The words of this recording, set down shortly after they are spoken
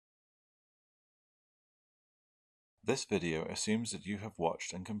This video assumes that you have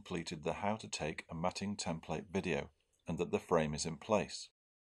watched and completed the How to Take a Matting Template video and that the frame is in place.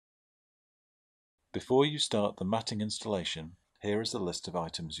 Before you start the matting installation, here is the list of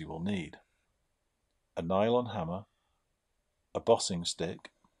items you will need: a nylon hammer, a bossing stick,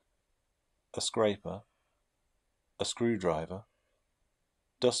 a scraper, a screwdriver,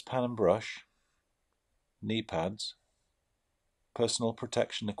 dustpan and brush, knee pads, personal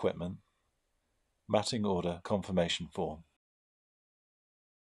protection equipment, matting order confirmation form.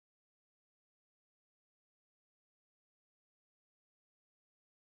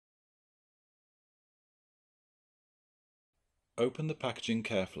 Open the packaging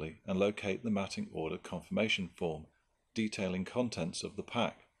carefully and locate the matting order confirmation form detailing contents of the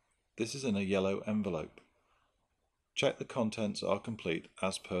pack. This is in a yellow envelope. Check the contents are complete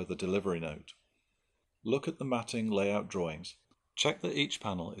as per the delivery note. Look at the matting layout drawings. Check that each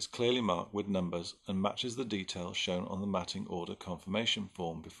panel is clearly marked with numbers and matches the details shown on the matting order confirmation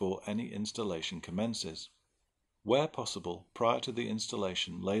form before any installation commences. Where possible, prior to the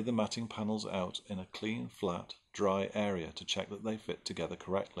installation, lay the matting panels out in a clean, flat, dry area to check that they fit together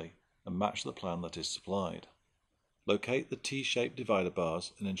correctly and match the plan that is supplied. Locate the T-shaped divider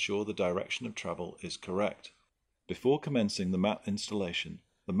bars and ensure the direction of travel is correct. Before commencing the mat installation,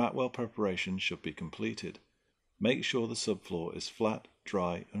 the mat well preparation should be completed. Make sure the subfloor is flat,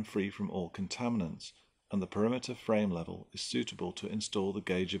 dry and free from all contaminants, and the perimeter frame level is suitable to install the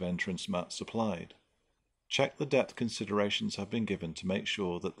gauge of entrance mat supplied. Check the depth considerations have been given to make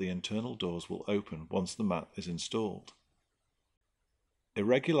sure that the internal doors will open once the mat is installed.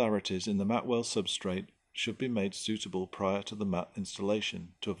 Irregularities in the mat well substrate should be made suitable prior to the mat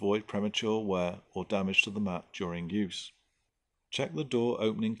installation to avoid premature wear or damage to the mat during use. Check the door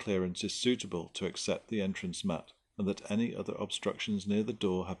opening clearance is suitable to accept the entrance mat and that any other obstructions near the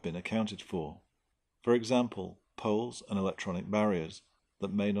door have been accounted for. For example, poles and electronic barriers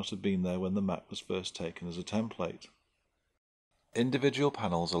that may not have been there when the mat was first taken as a template. Individual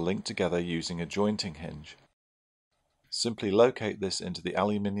panels are linked together using a jointing hinge. Simply locate this into the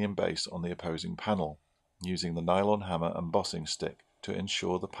aluminium base on the opposing panel, using the nylon hammer and bossing stick to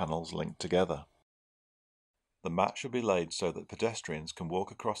ensure the panels link together. The mat should be laid so that pedestrians can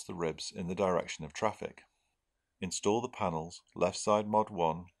walk across the ribs in the direction of traffic. Install the panels left side mod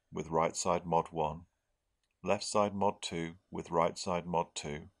 1 with right side mod 1, left side mod 2 with right side mod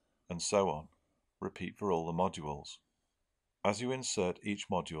 2, and so on. Repeat for all the modules. As you insert each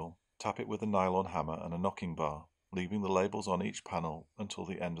module, tap it with a nylon hammer and a knocking bar, leaving the labels on each panel until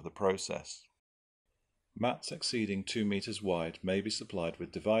the end of the process. Mats exceeding 2 meters wide may be supplied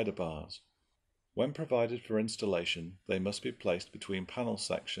with divider bars. When provided for installation, they must be placed between panel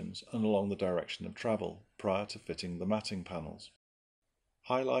sections and along the direction of travel prior to fitting the matting panels.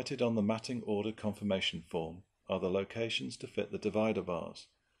 Highlighted on the matting order confirmation form are the locations to fit the divider bars.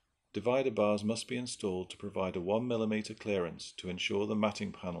 Divider bars must be installed to provide a 1 mm clearance to ensure the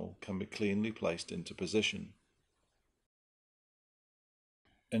matting panel can be cleanly placed into position.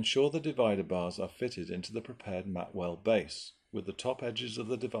 Ensure the divider bars are fitted into the prepared mat well base, with the top edges of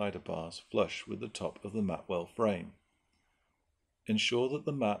the divider bars flush with the top of the mat well frame. Ensure that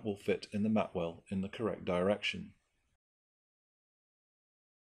the mat will fit in the mat well in the correct direction.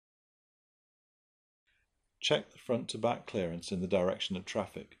 Check the front to back clearance in the direction of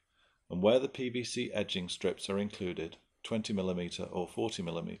traffic, and where the PVC edging strips are included, 20 mm or 40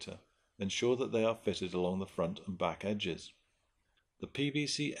 mm, ensure that they are fitted along the front and back edges. The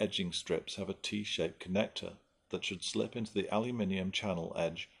PVC edging strips have a T-shaped connector that should slip into the aluminium channel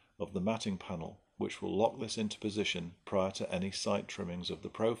edge of the matting panel, which will lock this into position prior to any side trimmings of the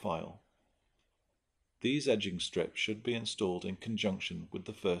profile. These edging strips should be installed in conjunction with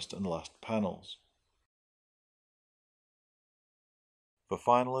the first and last panels. For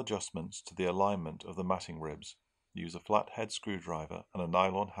final adjustments to the alignment of the matting ribs, use a flat head screwdriver and a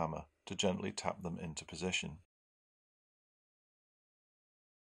nylon hammer to gently tap them into position.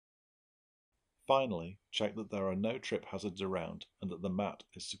 Finally, check that there are no trip hazards around and that the mat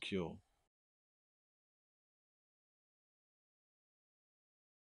is secure.